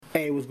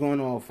Hey, what's going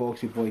on,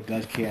 folks? Your boy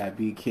Dutch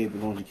KIB Kid.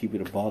 We're going to keep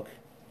it a buck.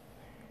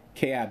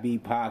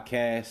 KIB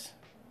podcast.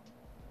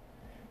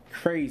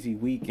 Crazy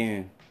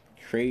weekend,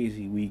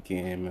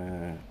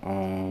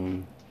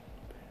 man.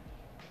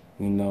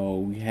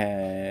 We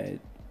had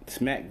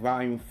Smack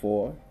Volume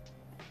 4.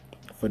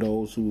 For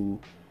those who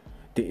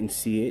didn't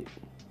see it,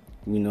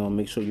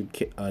 make sure you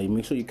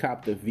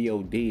cop the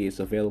VOD.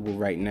 It's available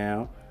right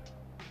now.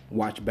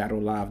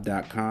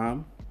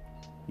 WatchBattleLive.com.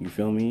 You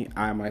feel me?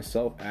 I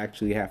myself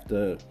actually have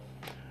to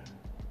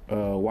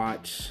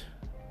watch,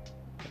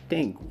 I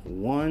think, 3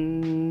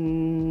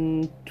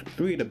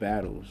 of the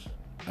battles,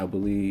 I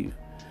believe.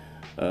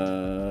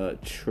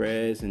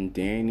 Trez and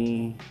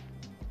Danny,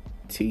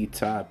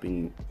 T-Top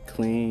and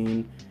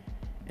Clean,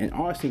 and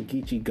Arson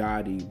Geechee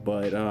Gotti.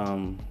 But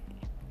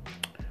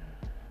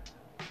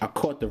I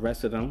caught the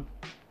rest of them.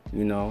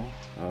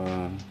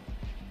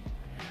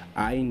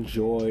 I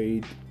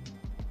enjoyed.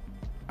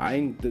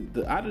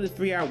 Out of the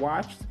 3 I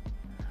watched,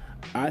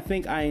 I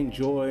think I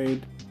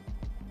enjoyed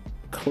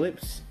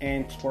Clips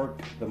and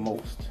Twork the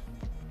most.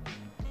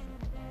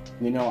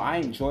 I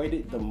enjoyed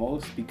it the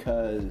most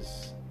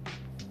because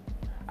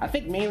I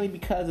think mainly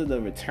because of the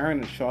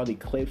return of Charlie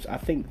Clips. I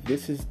think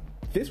this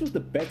was the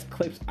best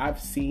Clips I've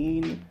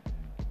seen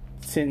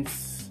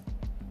since,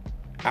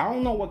 I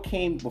don't know what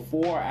came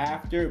before or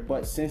after,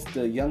 but since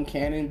the Young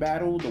Cannon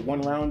battle, the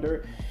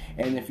 1-rounder,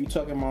 and if you're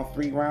talking about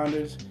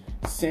 3-rounders,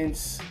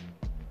 since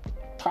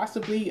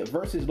possibly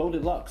versus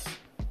Loaded Lux.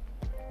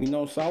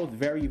 So I was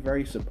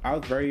very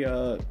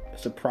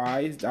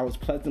surprised. I was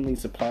pleasantly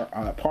surprised.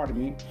 I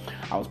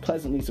was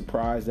pleasantly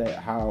surprised at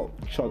how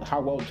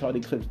well Charlie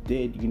Clips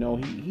did.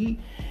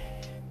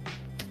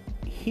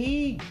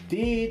 He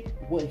did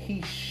what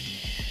he.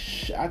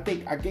 I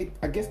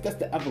guess that's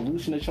the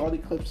evolution of Charlie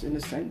Clips in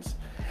a sense,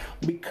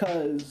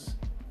 because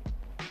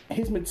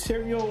his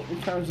material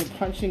in terms of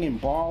punching and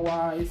ball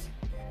wise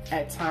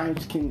at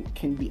times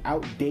can be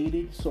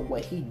outdated. So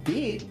what he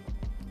did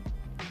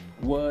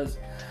was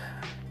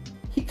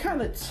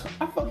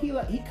I felt he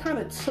kind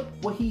of took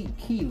what he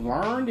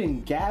learned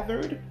and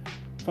gathered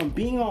from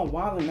being on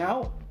Wild 'N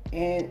Out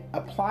and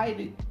applied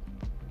it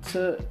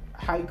to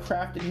how he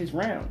crafted his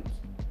rounds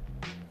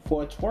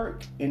for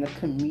Twork in a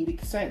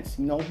comedic sense.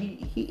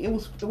 It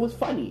was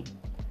funny,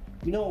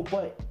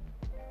 but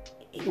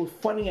it was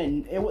funny,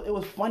 and it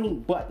was funny,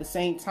 but at the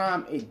same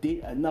time it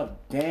did enough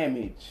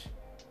damage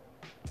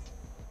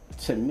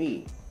to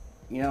me.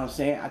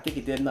 I think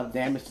it did enough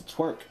damage to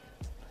Twork.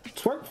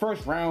 Twork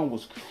first round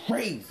was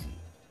crazy.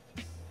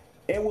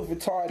 It was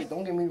retarded,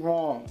 don't get me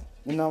wrong.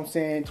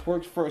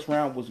 Twork's first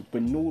round was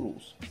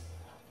banoodles.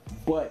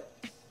 But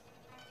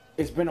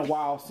it's been a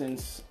while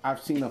since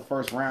I've seen a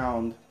first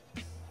round,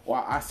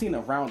 or I've seen a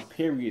round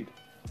period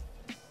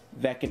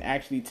that can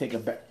actually take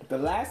the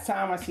last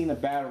time I seen a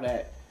battle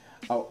that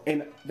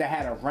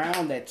had a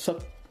round that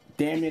took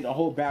damn near the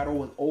whole battle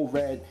was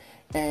O-Red,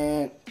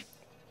 and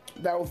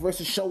that was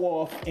versus Show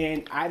Off,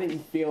 and I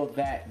didn't feel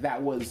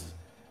that was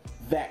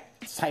that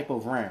type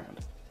of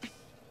round.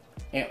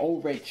 And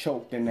O-Red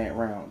choked in that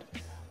round.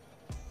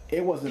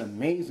 It was an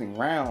amazing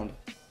round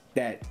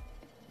that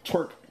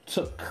Twork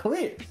took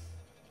clear.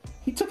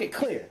 He took it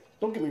clear.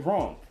 Don't get me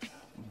wrong.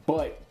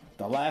 But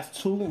the last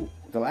two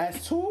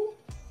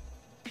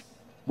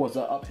was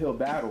an uphill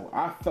battle.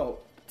 I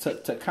felt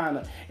to kind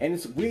of, and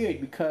it's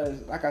weird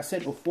because, like I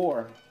said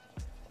before,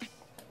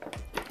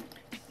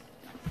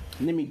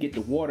 let me get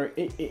the water.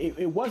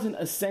 It wasn't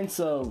a sense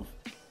of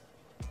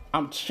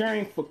I'm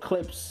cheering for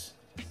Clips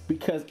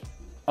because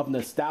of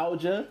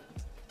nostalgia,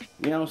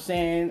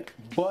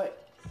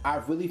 but I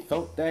really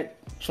felt that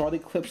Charlie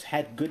Clips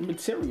had good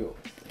material.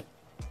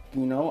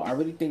 I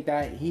really think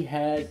that he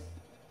had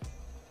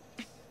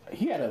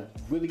a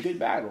really good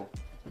battle.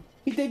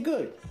 He did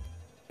good,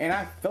 and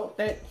I felt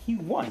that he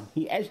won.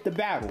 He edged the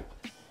battle.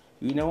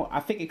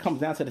 I think it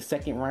comes down to the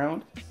second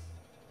round.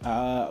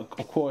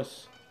 Of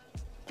course,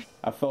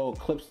 I felt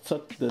Clips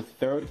took the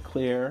third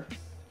clear.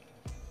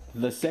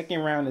 The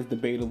second round is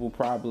debatable,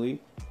 probably.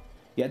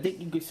 Yeah, I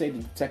think you could say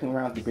the second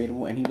round is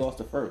debatable, and he lost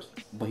the first.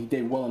 But he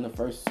did well in the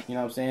first,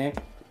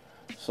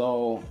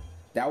 So,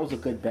 that was a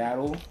good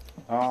battle.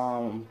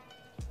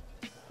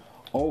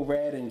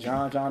 O-Red and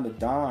John the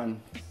Don.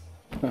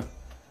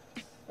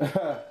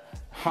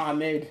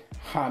 Hamid.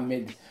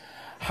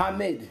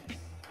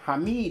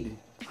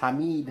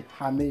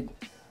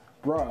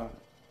 Bruh.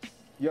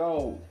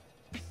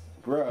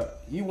 Bruh,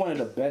 you one of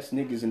the best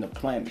niggas in the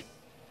planet.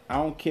 I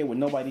don't care what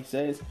nobody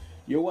says.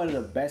 You're one of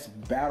the best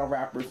battle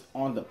rappers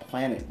on the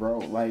planet, bro.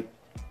 Like,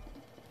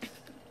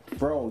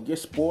 bro, your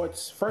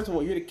sports, first of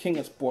all, you're the king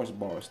of sports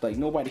bars. Like,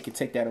 nobody can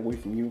take that away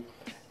from you.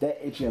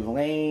 That is your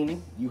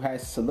lane. You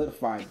have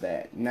solidified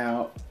that.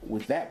 Now,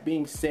 with that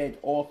being said,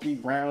 all 3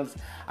 rounds,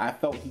 I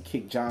felt he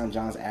kicked John's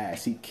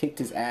ass. He kicked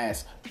his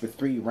ass for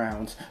 3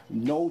 rounds.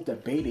 No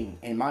debating,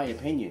 in my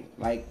opinion.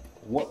 Like,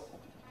 what?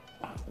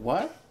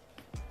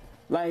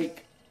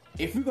 Like,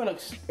 if we're gonna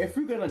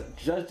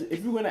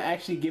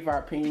actually give our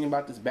opinion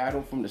about this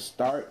battle from the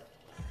start,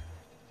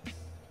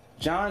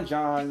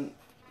 John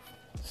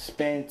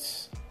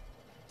spent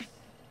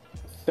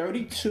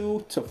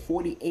 32 to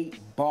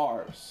 48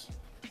 bars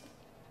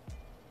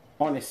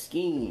on a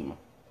scheme.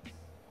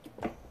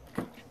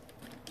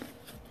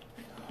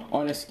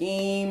 On a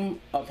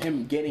scheme of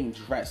him getting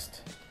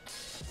dressed.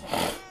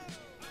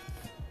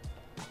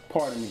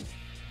 Pardon me.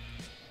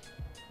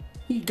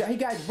 He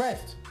got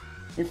dressed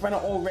in front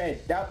of Old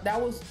Red.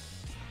 That was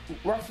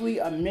roughly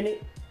a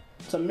minute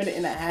to a minute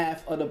and a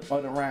half of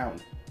the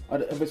round,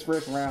 of his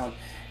first round,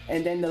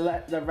 and then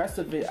the rest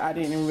of it I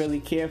didn't really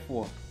care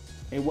for.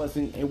 It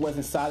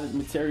wasn't solid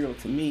material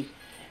to me,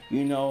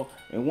 you know.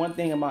 And one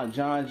thing about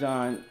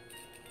John,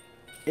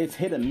 it's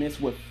hit or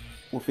miss with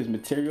his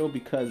material,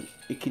 because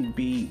it can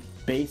be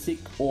basic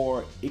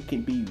or it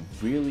can be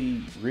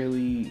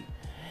really.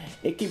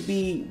 It can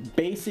be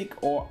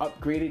basic or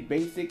upgraded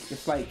basic.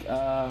 It's like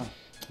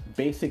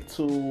basic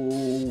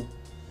to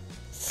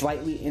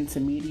slightly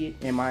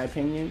intermediate, in my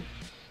opinion.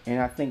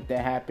 And I think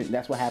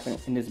that's what happened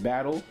in this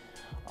battle.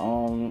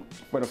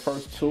 For the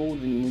first two,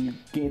 then when you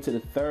get into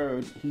the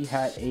third, he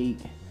had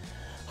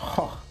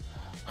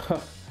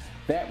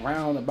that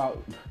round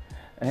about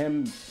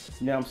him,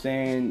 you know what I'm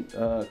saying,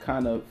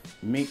 kind of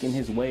making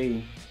his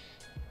way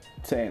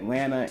to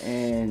Atlanta,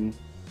 and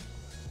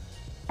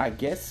I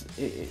guess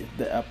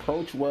the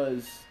approach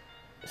was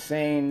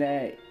saying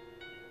that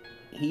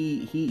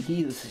he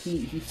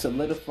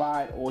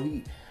solidified, or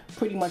he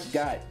pretty much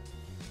got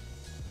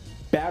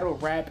battle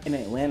rap in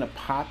Atlanta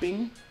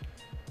popping,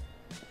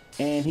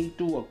 and he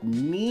threw a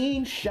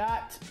mean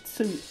shot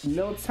to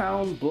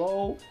Milltown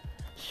Blow.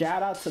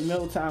 Shout out to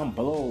Milltown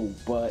Blow,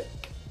 but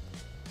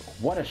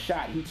what a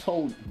shot. He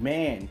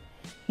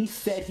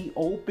said he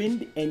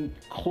opened and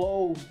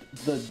closed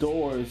the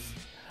doors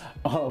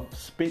of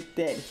Spit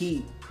That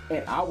Heat,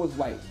 and I was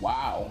like,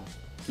 wow.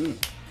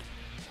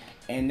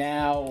 And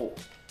now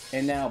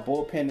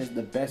Bullpen is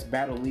the best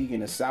battle league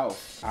in the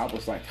South. I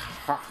was like,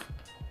 ha,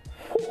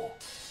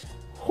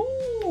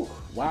 whoo,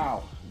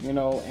 wow, you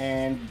know.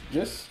 And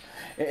just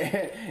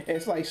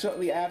it's like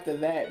shortly after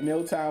that,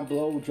 Milltown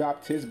Blow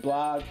dropped his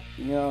blog,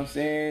 you know what I'm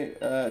saying,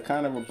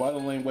 kind of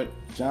rebuttaling what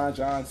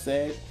John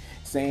said,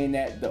 saying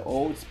that the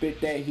old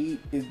Spit That Heat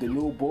is the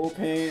new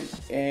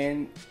Bullpen.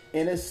 And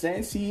in a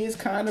sense, he is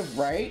kind of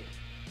right,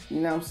 you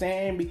know what I'm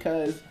saying,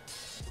 because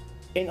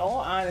in all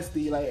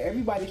honesty, like,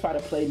 everybody try to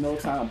play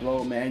Milltown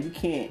Blow, man. You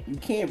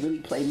can't really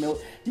play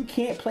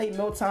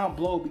Milltown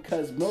Blow,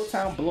 because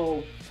Milltown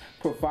Blow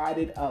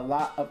provided a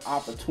lot of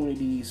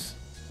opportunities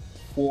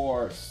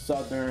for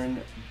Southern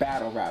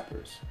battle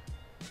rappers.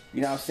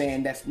 You know what I'm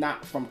saying? That's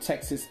not from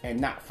Texas and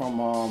not from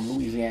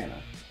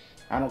Louisiana.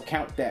 I don't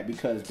count that,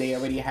 because they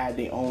already had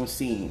their own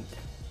scene.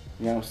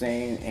 You know what I'm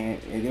saying?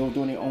 And they were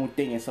doing their own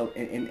thing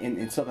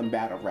in Southern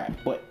battle rap.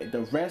 But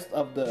the rest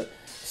of the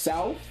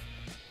South,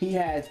 he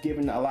has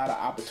given a lot of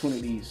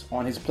opportunities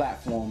on his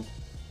platform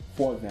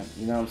for them.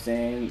 You know what I'm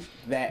saying?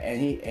 That and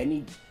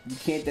he you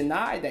can't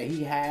deny that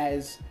he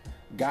has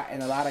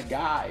gotten a lot of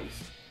guys,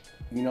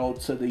 you know,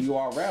 to the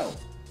URL.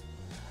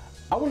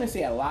 I wouldn't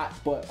say a lot,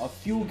 but a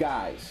few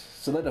guys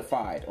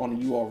solidified on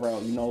the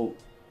URL. You know,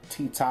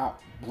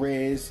 T-Top,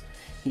 Briz,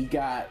 he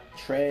got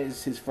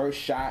Trez his first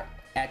shot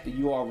at the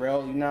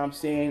URL, you know what I'm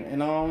saying?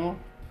 And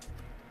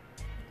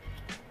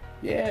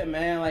yeah,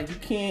 man, like, you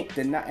can't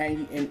deny,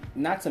 and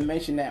not to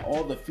mention that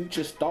all the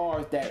future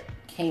stars that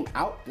came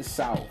out the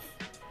South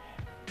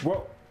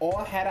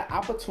all had an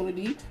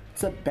opportunity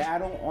to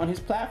battle on his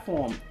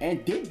platform,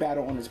 and did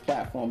battle on his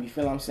platform. You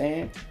feel what I'm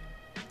saying?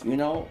 You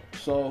know,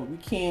 so we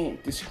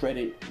can't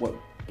discredit what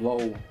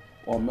Blow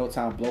or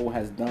Milltown Blow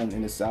has done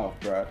in the South,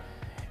 bro.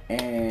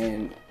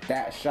 And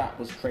that shot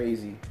was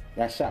crazy.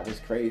 You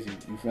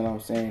feel what I'm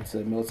saying? To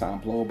Milltown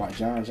Blow by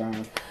John.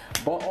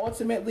 But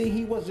ultimately,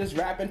 he was just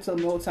rapping to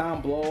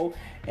Milltown Blow,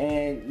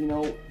 and, you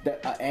know,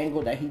 the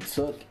angle that he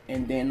took.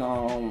 And then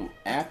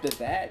after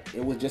that,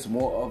 it was just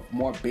more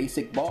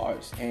basic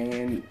bars,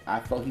 and I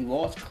felt he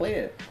lost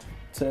clear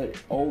to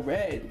Old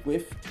Red.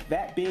 With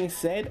that being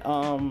said,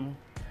 Rum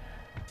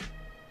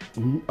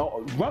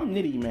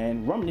Nitty,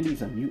 man, Rum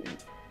Nitty's a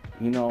mutant,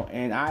 you know.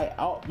 And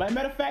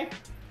matter of fact,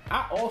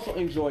 I also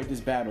enjoyed this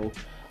battle,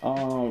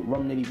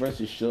 Rum Nitty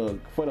versus Suge,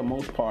 for the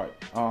most part.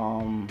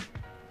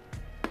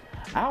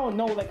 I don't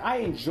know, like, I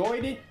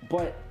enjoyed it,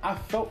 but I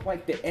felt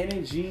like the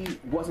energy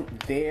wasn't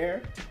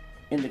there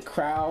in the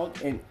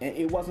crowd, and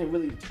it wasn't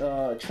really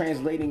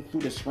translating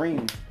through the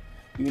screen.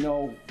 You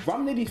know,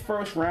 Rum Nitty's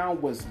first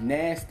round was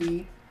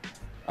nasty.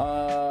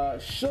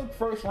 Suge's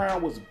first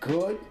round was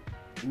good.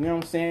 You know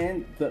what I'm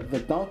saying?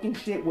 The dunking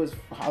shit was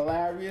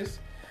hilarious.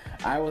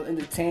 I was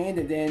entertained,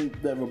 and then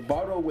the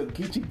rebuttal with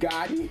Geechee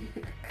Gotti.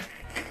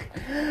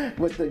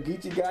 With the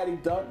Geechee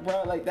Gotti dunk,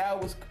 bro, like, that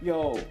was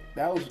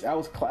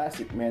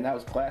classic, man. That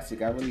was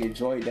classic. I really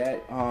enjoyed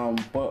that.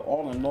 But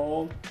all in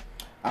all,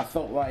 I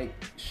felt like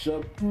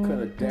Suge could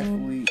have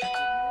definitely.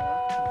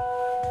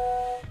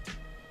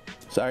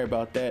 Sorry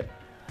about that.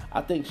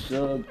 I think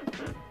Suge.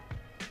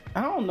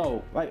 I don't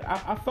know. Like,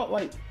 I felt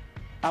like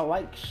I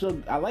liked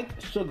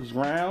Suge's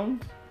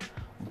rounds,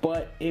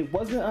 but it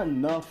wasn't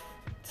enough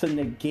to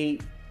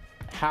negate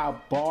how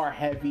bar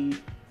heavy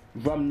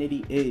Rum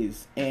Nitty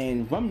is,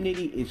 and Rum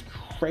Nitty is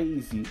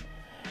crazy.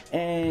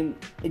 And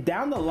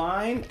down the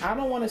line, I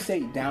don't want to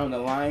say down the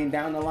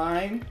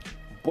line,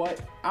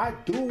 but I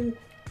do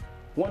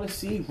want to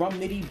see Rum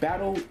Nitty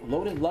battle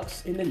Loaded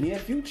Lux in the near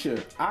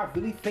future. I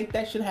really think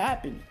that should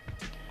happen.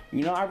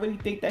 You know, I really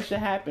think that should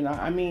happen.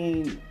 I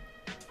mean,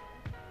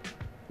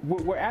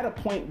 we're at a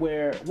point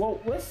where, well,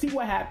 let's see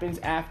what happens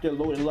after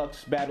Loaded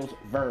Lux battles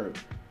Verb.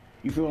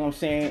 You feel what I'm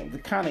saying? To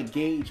kind of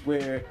gauge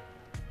where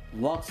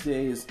Lux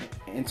is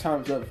in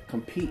terms of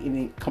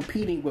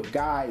competing with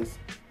guys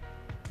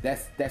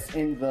that's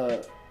in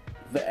the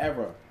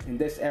era, in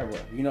this era.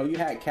 You know, you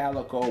had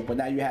Calico, but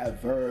now you have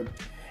Verb,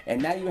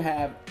 and now you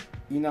have,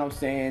 you know what I'm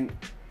saying,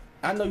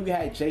 I know you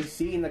had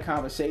JC in the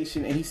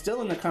conversation, and he's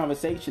still in the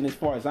conversation as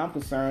far as I'm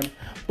concerned,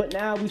 but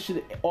now we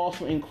should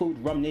also include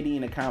Rum Nitty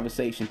in the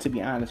conversation, to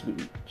be honest with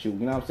you. You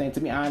know what I'm saying?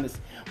 To be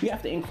honest, we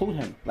have to include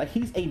him. Like,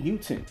 he's a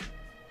mutant.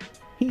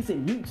 He's a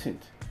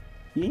mutant.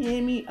 You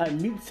hear me? A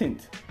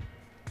mutant.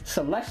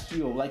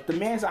 Celestial. Like, the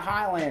man's a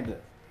Highlander.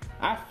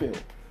 I feel.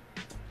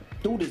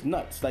 Dude is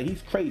nuts. Like,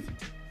 he's crazy.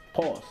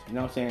 Pause. You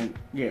know what I'm saying?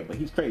 Yeah, but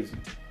he's crazy.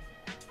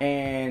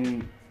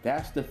 And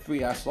that's the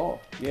 3 I saw.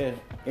 Yeah.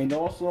 And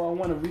also, I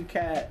want to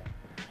recap.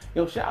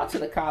 Yo, shout out to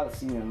the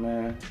Coliseum,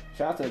 man.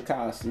 Shout out to the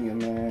Coliseum,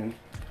 man.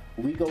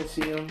 We go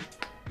see him,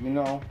 you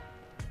know.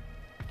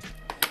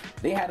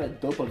 They had a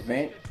dope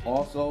event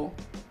also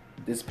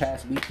this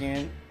past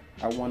weekend.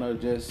 I want to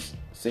just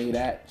say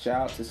that.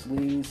 Shout out to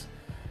Sleaze.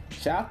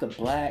 Shout out to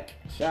Black.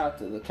 Shout out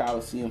to the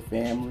Coliseum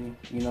family,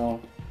 you know.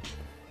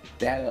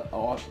 They had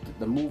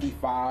the movie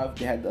 5.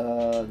 They had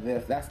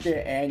that's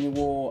their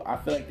annual. I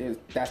feel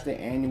like that's their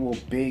annual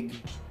big.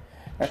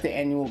 That's the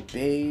annual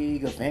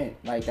big event.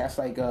 Like, that's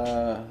like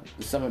the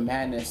Summer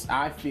Madness,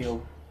 I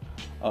feel,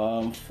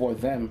 for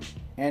them.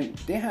 And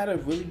they had a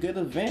really good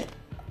event.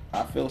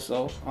 I feel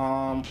so.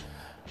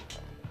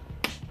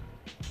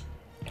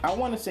 I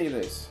want to say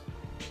this,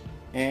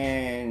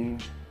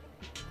 and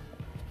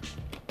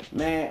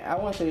man, I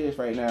want to say this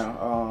right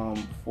now.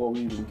 Before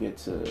we even get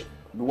to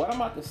what I'm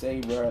about to say,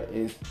 bro,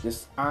 is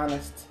just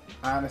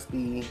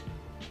honesty.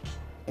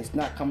 It's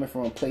not coming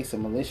from a place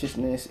of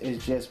maliciousness.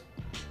 It's just,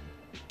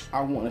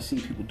 I want to see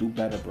people do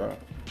better, bro.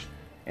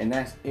 And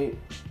that's it.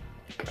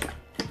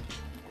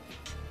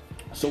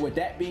 So with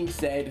that being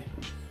said,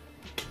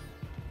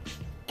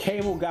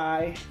 Cable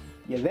Guy,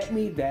 you let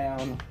me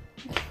down.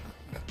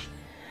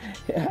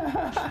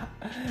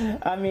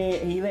 I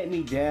mean, he let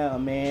me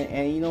down, man.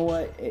 And you know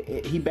what?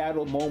 He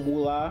battled Mo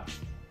Moolah,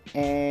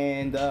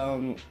 and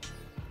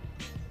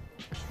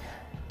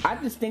I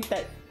just think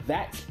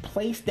that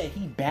place that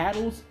he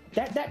battles,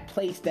 that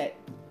place that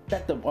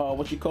the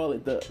what you call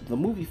it, the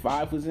movie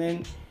 5 was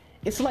in,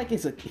 it's like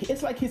his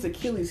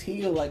Achilles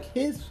heel. Like,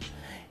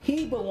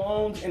 he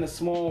belongs in a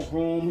small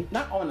room,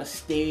 not on a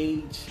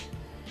stage.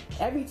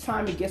 Every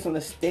time he gets on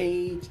the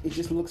stage, it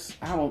just looks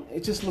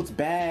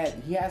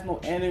bad. He has no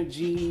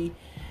energy,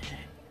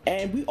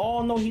 and we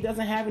all know he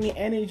doesn't have any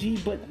energy.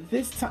 But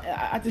this time,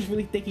 I just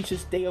really think he should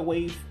stay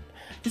away.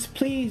 Just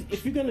please,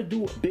 if you're gonna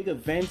do big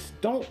events,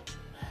 don't.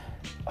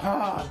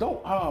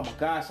 Oh my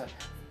gosh.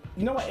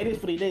 You know what? It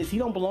is what it is. He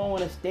don't belong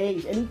on a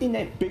stage. Anything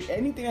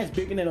that's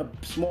bigger than a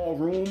small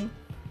room,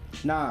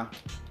 nah.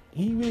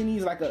 He really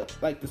needs like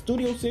the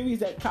studio series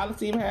that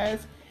Coliseum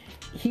has.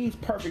 He's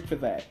perfect for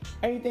that.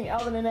 Anything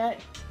other than that,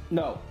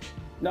 no.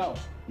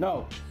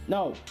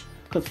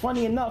 Because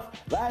funny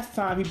enough, last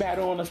time he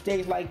battled on a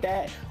stage like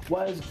that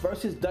was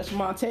versus Dutch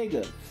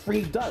Montega,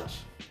 Free Dutch.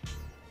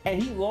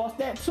 And he lost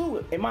that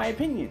too, in my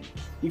opinion.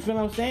 You feel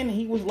what I'm saying?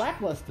 He was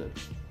lackluster.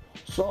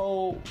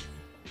 So,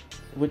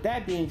 with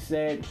that being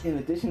said, in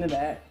addition to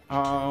that,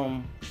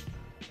 my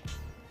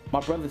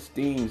brother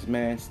Steams,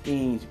 man.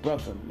 Steams,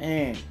 brother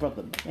man.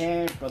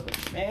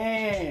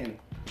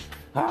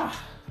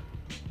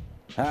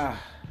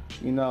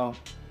 You know,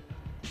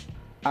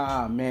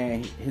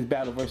 man, his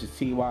battle versus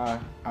TY,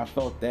 I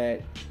felt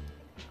that,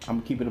 I'm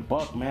gonna keep it a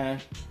buck, man.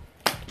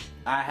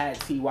 I had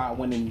TY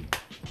winning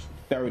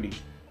 30.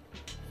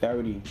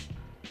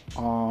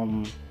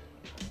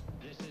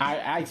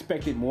 I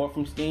expected more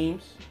from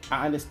Steams.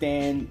 I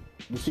understand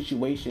the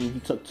situation. He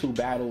took 2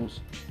 battles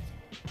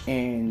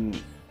in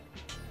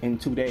 2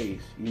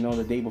 days. You know,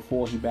 the day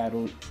before he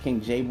battled King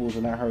Jables,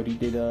 and I heard he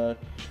did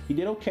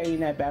okay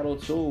in that battle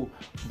too.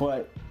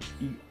 But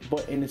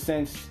in a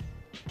sense,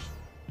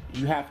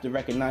 you have to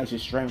recognize your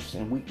strengths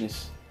and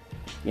weakness.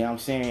 You know what I'm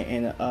saying?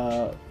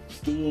 And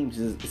Steams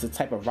is a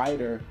type of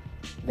writer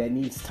that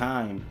needs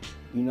time.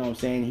 You know what I'm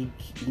saying?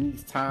 He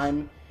needs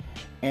time,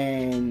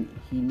 and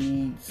he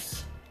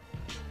needs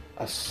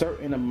a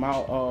certain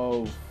amount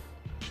of,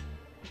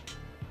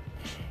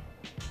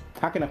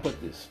 how can I put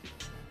this?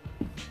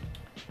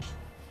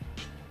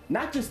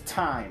 Not just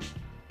time,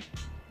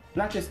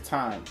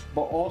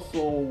 but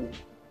also,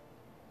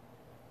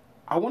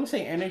 I want to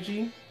say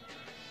energy,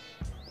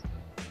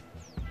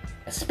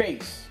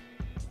 space.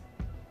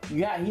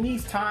 Yeah, he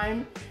needs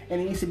time,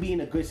 and he needs to be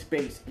in a good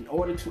space in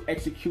order to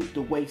execute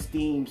the way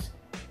Steams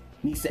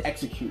needs to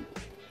execute.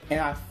 And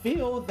I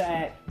feel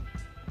that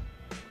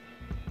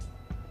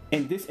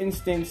In this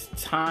instance,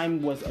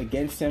 time was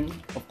against him,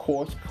 of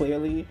course,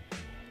 clearly,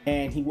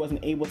 and he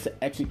wasn't able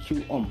to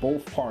execute on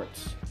both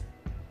parts.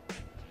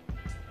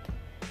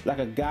 Like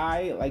a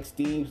guy like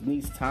Steve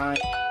needs time,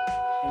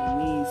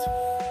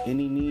 and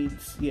he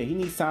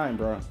needs time,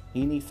 bro.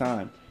 He needs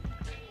time.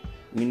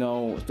 You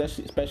know,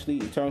 especially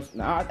in terms.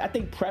 Now, I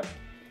think prep.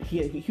 He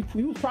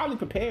was probably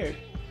prepared.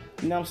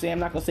 You know what I'm saying? I'm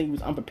not gonna say he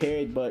was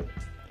unprepared, but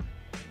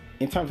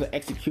in terms of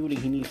executing,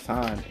 he needs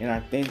time, and I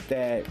think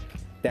that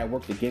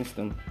worked against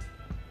him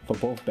for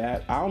both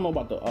battles. I don't know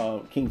about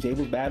the King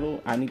Jables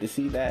battle. I need to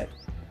see that,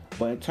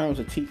 but in terms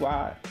of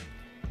TY,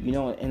 you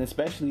know, and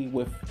especially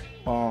with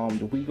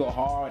the We Go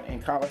Hard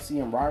and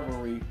Coliseum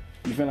rivalry,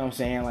 you feel what I'm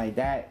saying? Like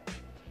that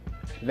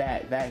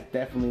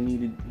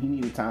definitely he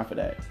needed time for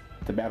that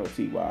to battle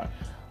TY.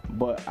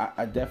 But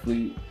I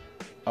definitely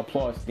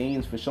applaud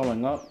Steams for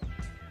showing up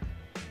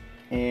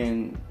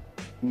and,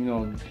 you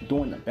know,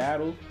 doing the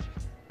battle.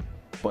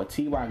 But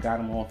TY got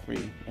them all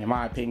three, in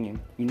my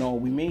opinion. You know,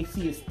 we may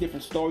see a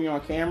different story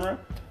on camera.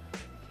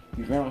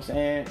 You feel what I'm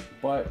saying?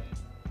 But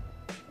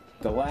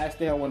the last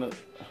thing I want to...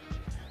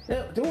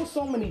 There were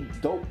so many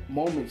dope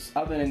moments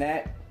other than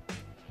that.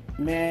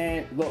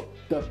 Man, look,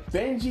 the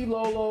Benji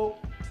Lolo,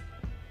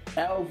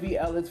 LV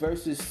Ellis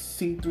versus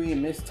C3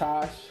 and Miss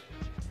Tosh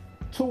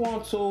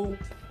 2-on-2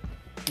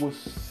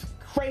 was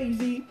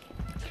crazy.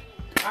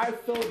 I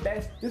feel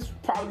this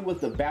probably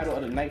was the battle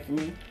of the night for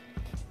me.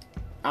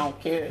 I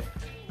don't care.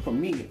 For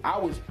me, I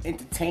was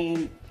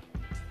entertained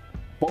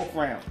both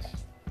rounds.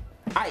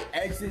 I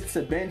exited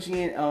to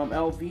Benji and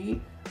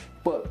LV,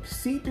 but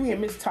C3 and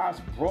Miss Tosh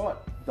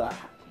brought the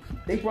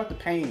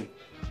pain.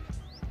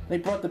 They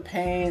brought the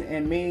pain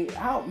and made,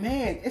 oh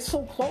man, it's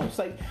so close.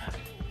 Like,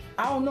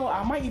 I don't know,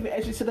 I might even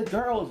exit to the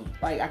girls.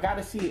 Like, I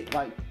gotta see it.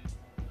 Like,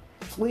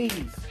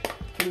 please,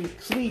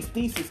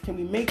 Thesis, can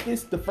we make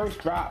this the first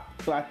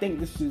drop? So I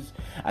think it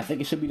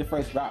should be the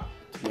first drop,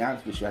 to be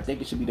honest with you. I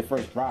think it should be the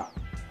first drop.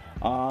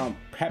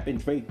 Pep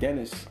and Drake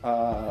Dennis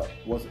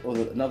was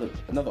another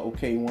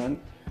okay one.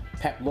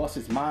 Pep lost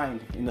his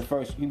mind in the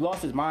first. He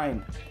lost his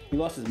mind,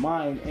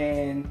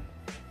 and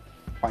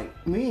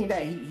like meaning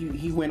that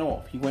he went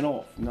off. You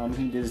know what I mean?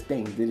 He did his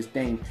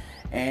thing.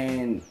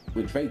 And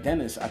with Drake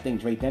Dennis, I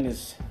think Drake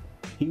Dennis,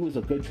 he was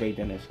a good Drake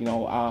Dennis. You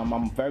know, I'm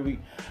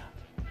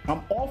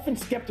often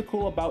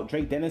skeptical about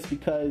Drake Dennis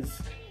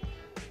because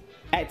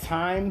at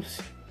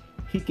times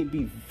he can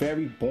be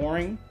very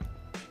boring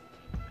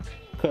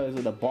because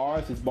of the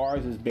bars. His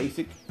bars is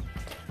basic.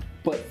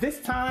 But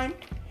this time,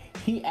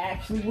 he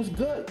actually was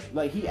good.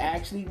 Like, he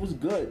actually was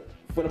good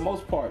for the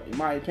most part, in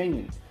my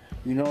opinion.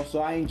 You know, so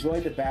I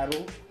enjoyed the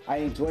battle. I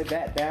enjoyed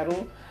that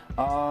battle.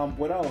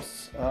 What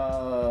else?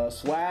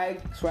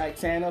 Swag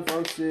Santa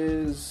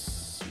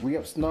versus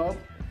Re-Up Snub.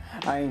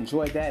 I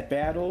enjoyed that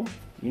battle.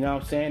 You know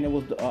what I'm saying? It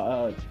was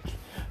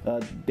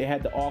they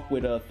had the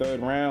awkward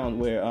third round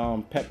where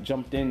Pep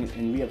jumped in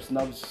Re-Up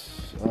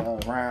Snub's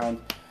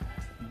round.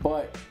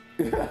 But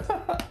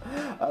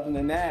other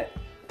than that,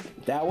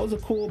 that was a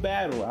cool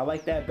battle. I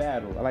like that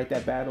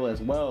battle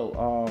as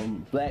well.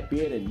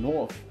 Blackbeard and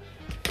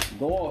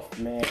North,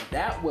 man,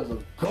 that was a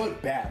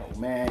good battle,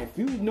 man. If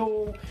you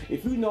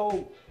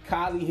know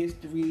Kali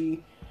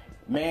history,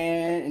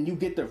 man, and you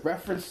get the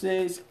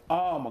references,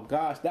 oh my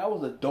gosh, that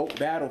was a dope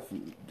battle for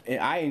me. And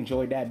I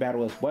enjoyed that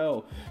battle as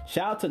well.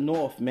 Shout out to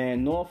North,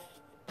 man. North,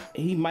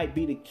 he might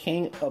be the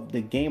king of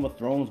the Game of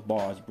Thrones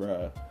bars,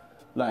 bruh.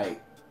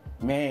 Like,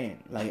 man,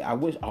 like I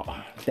wish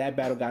that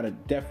battle gotta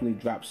definitely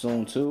drop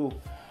soon too.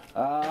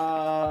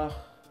 What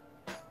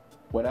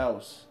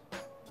else?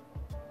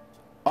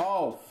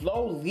 Oh,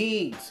 Flo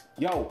leads.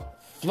 Yo,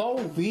 Flo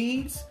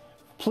leads.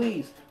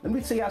 Please, let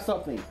me tell y'all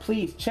something.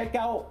 Please check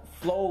out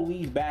Flo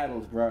leads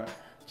battles, bruh.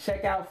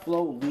 Check out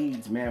Flo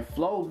leads, man.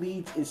 Flo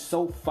leads is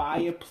so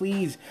fire.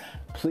 Please.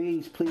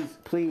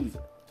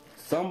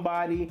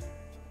 Somebody,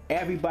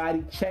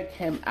 everybody, check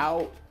him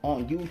out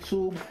on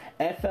YouTube.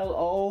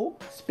 FLO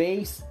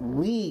space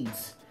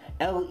leads.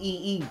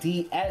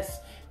 LEEDS.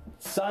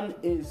 Son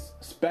is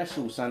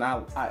special, son.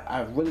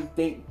 I really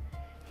think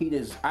he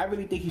does. I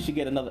really think he should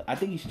get another. I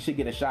think he should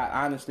get a shot.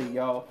 Honestly,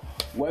 yo.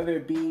 Whether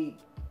it be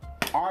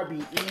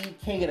RBE,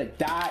 King of the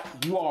Dot,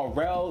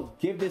 URL,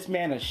 give this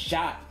man a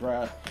shot,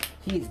 bruh.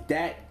 He's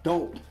that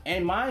dope.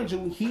 And mind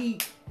you, he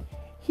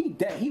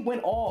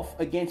went off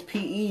against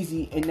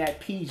P-Eazy in that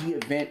PG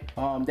event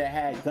that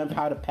had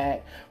Gunpowder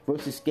Pack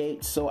versus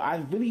Skate. So I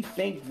really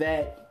think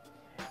that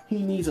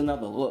he needs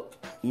another look.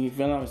 You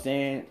feel what I'm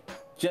saying?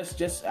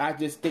 I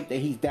just think that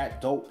he's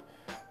that dope.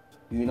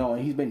 You know,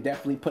 and he's been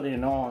definitely putting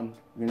it on,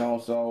 you know,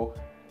 so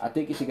I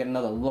think he should get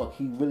another look.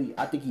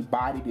 I think he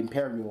bodied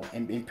Imperial,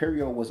 and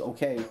Imperial was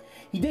okay.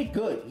 He did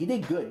good,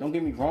 don't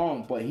get me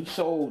wrong, but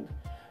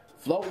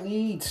Flo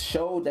leads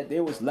showed that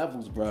there was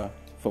levels, bruh.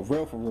 For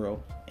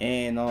real.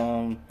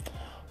 And,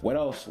 what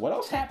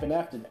else happened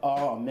after,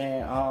 oh,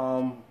 man,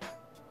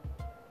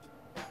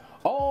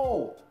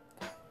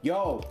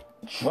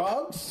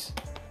 Drugs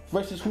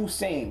versus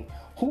Hussein.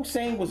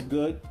 Hussein was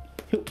good,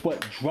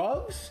 but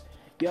Drugs,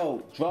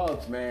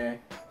 man.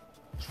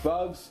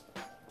 Drugs,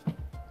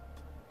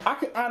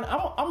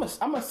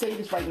 I'm gonna say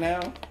this right now.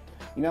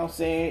 You know what I'm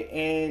saying?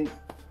 And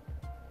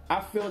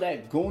I feel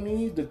that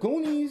the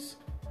Goonies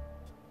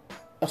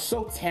are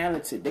so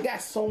talented. They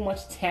got so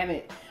much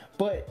talent,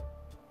 but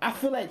I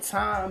feel at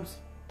times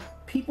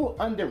people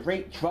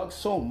underrate drugs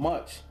so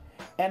much.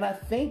 And I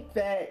think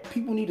that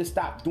people need to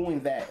stop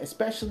doing that,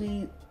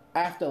 especially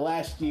after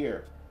last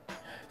year.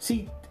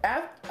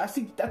 I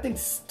think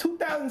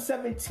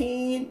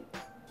 2017,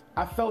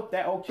 I felt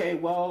that, okay,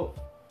 well,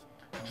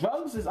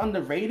 drugs is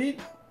underrated,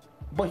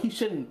 but he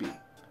shouldn't be.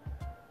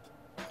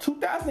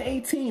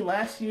 2018,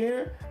 last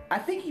year, I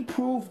think he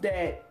proved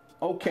that,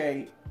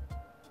 okay,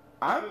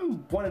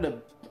 I'm one of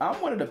the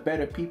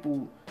better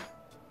people.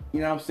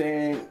 You know what I'm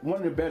saying? One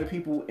of the better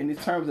people in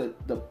terms of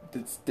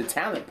the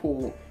talent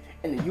pool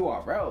in the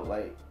URL.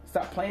 Like,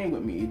 stop playing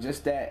with me. It's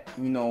just that,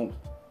 you know,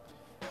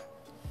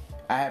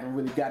 I haven't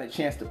really got a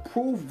chance to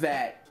prove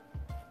that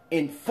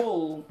in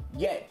full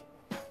yet.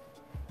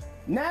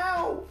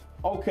 Now,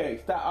 okay,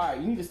 stop. All right,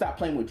 you need to stop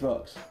playing with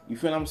drugs. You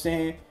feel what I'm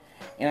saying?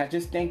 And I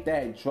just think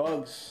that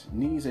drugs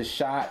needs a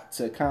shot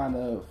to kind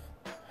of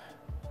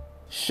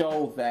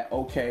show that,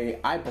 okay,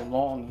 I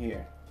belong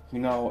here. You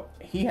know,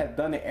 he has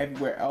done it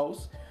everywhere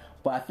else,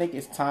 but I think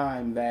it's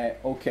time that,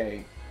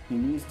 okay, he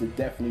needs to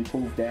definitely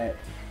prove that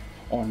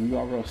on the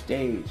URL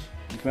stage.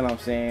 You feel what I'm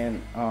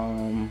saying?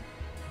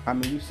 I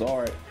mean, you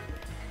saw it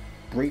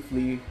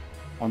briefly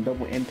on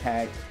Double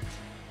Impact,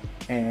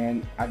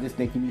 and I just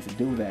think he needs to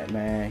do that,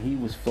 man. He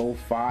was so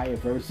fire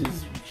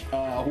versus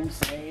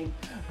Hussein.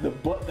 The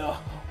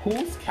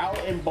Who's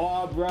Counting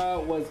Bar, bro,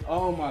 was,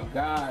 oh my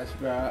gosh,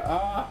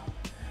 bro.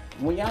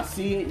 When y'all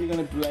see it, you're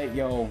gonna be like,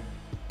 yo.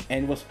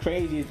 And what's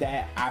crazy is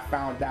that I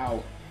found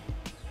out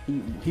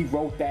he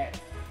wrote that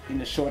in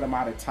a short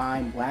amount of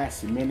time,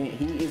 last minute.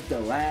 He is the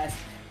last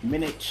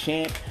minute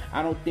champ.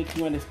 I don't think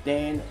you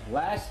understand.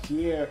 Last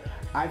year,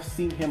 I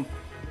seen him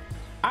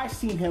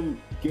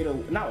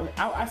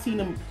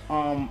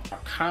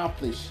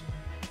accomplish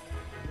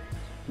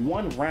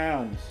 1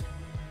 rounds,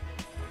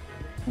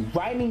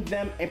 writing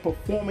them and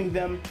performing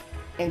them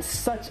in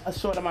such a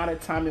short amount of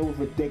time. It was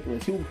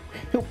ridiculous. He'll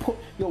put,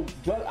 drugs.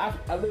 I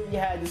literally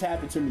had this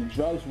happen to me.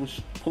 Drugs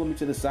was pulling me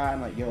to the side,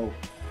 like, yo,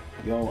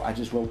 I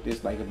just wrote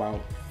this like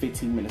about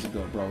 15 minutes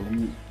ago, bro. Let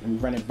me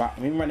run it by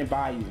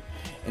you.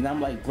 And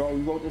I'm like, bro,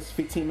 you wrote this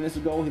 15 minutes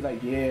ago? He's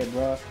like, yeah,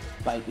 bro.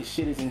 Like, this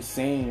shit is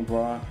insane,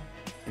 bro.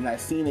 And I've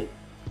seen it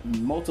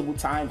multiple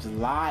times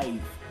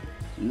live.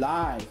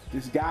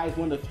 This guy is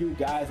one of the few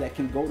guys that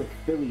can go to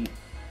Philly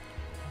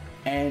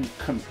and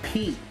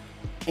compete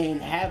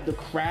and have the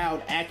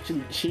crowd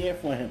actually cheer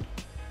for him.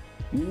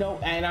 You know,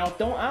 and I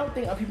don't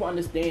think people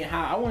understand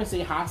how, I want to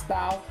say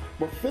hostile,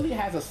 but Philly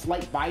has a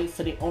slight bias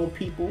to their own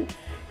people,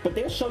 but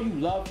they'll show you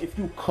love if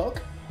you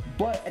cook,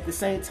 but at the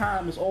same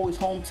time, it's always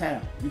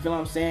hometown. You feel what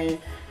I'm saying?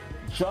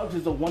 Drugs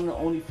is the one of the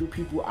only few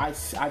people I've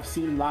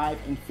seen live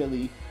in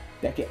Philly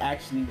that can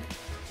actually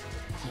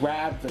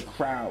grab the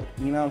crowd.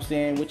 You know what I'm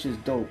saying? Which is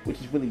dope. Which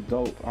is really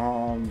dope.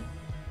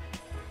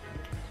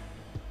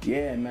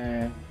 Yeah,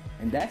 man.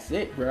 And that's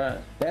it,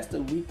 bruh. That's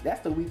the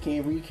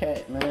weekend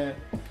recap, man.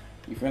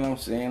 You feel what I'm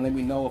saying? Let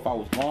me know if I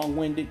was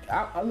long-winded.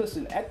 I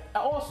listen.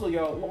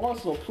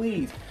 Also,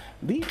 please,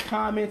 leave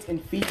comments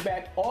and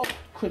feedback. All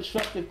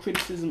constructive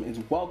criticism is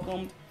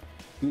welcomed.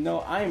 You know,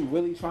 I am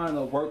really trying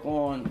to work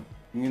on,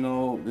 you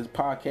know, this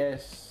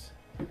podcast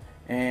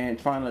and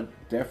trying to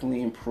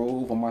definitely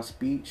improve on my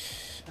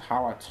speech,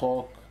 how I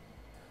talk,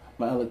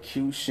 my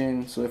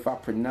elocution. So if I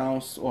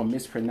pronounce or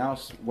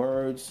mispronounce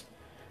words,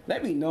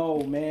 let me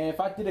know, man.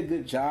 If I did a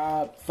good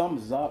job,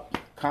 thumbs up,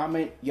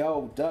 comment,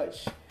 yo,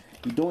 Dutch,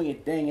 you doing your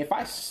thing. If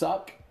I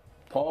suck,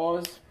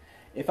 pause.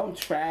 If I'm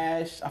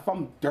trash, if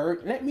I'm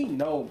dirt, let me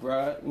know,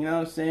 bruh. You know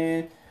what I'm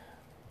saying?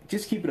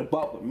 Just keep it a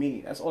buck with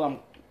me. That's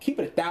all keep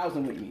it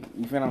 1,000 with me.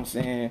 You feel what I'm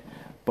saying?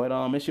 But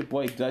it's your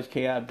boy Dutch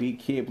KIB,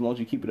 Kid Blows.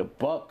 You keep it a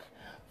buck.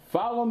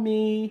 Follow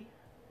me.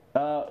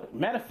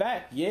 Matter of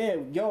fact, yeah,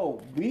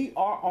 yo, we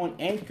are on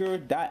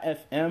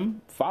Anchor.fm.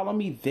 Follow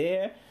me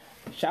there.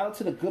 Shout out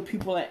to the good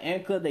people at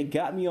Anchor. They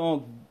got me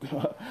on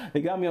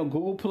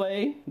Google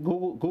Play,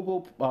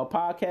 Google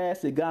Podcast.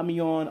 They got me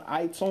on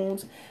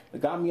iTunes. They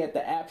got me at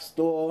the App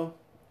Store.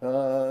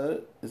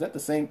 Is that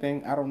the same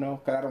thing? I don't know,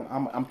 cause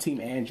I'm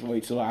Team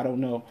Android, so I don't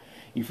know.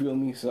 You feel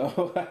me?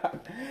 So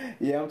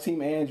yeah, I'm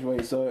Team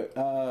Android.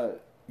 So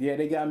yeah,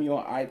 they got me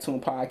on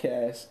iTunes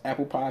Podcast,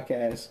 Apple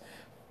Podcasts.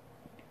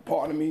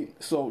 Pardon me.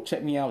 So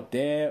check me out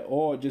there,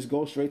 or just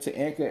go straight to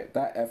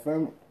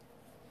Anchor.fm.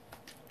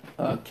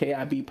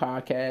 KIB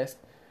Podcast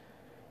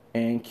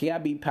and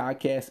KIB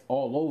Podcast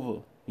all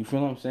over. You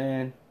feel what I'm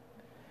saying?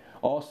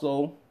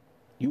 Also,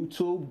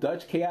 YouTube,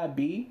 Dutch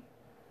KIB,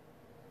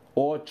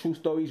 or True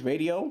Stories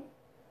Radio.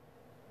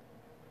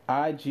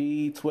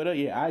 IG, Twitter,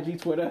 IG,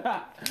 Twitter,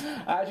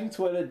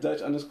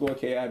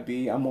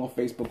 Dutch_KIB. I'm on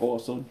Facebook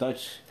also,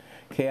 Dutch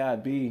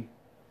KIB.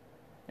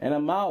 And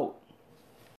I'm out.